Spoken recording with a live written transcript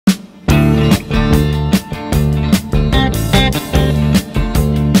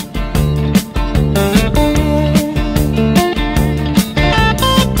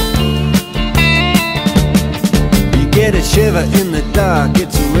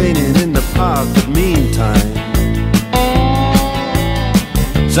raining in the park, but meantime,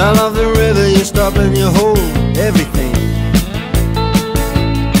 sound of the river, you stop and you hold everything.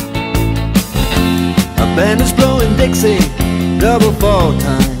 A band is blowing Dixie, double fall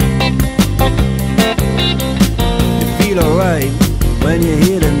time. You feel alright when you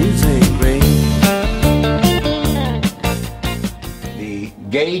hear the music ring. The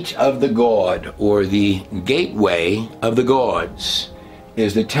Gate of the God, or the Gateway of the Gods,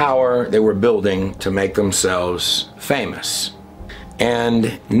 is the tower they were building to make themselves famous.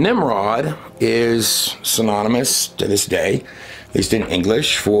 And Nimrod is synonymous to this day, at least in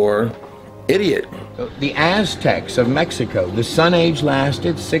English, for idiot. The Aztecs of Mexico, the Sun Age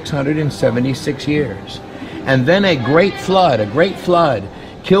lasted 676 years. And then a great flood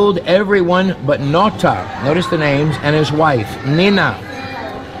killed everyone but Nota, notice the names, and his wife, Nina,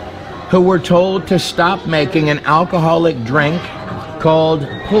 who were told to stop making an alcoholic drink called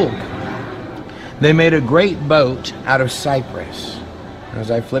pulque. They made a great boat out of cypress.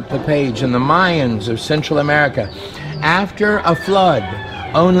 As I flip the page, in the Mayans of Central America, after a flood,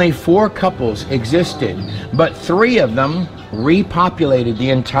 only 4 couples existed, but 3 of them repopulated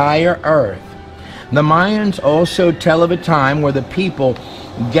the entire earth. The Mayans also tell of a time where the people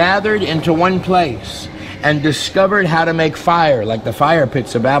gathered into one place and discovered how to make fire, like the fire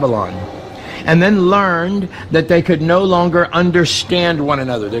pits of Babylon, and then learned that they could no longer understand one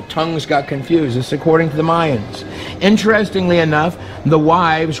another. Their tongues got confused. This according to the Mayans. Interestingly enough, the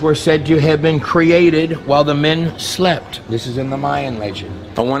wives were said to have been created while the men slept. This is in the Mayan legend.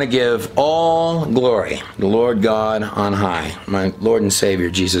 I want to give all glory to the Lord God on high, my Lord and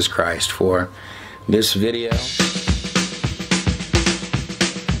Savior Jesus Christ, for this video.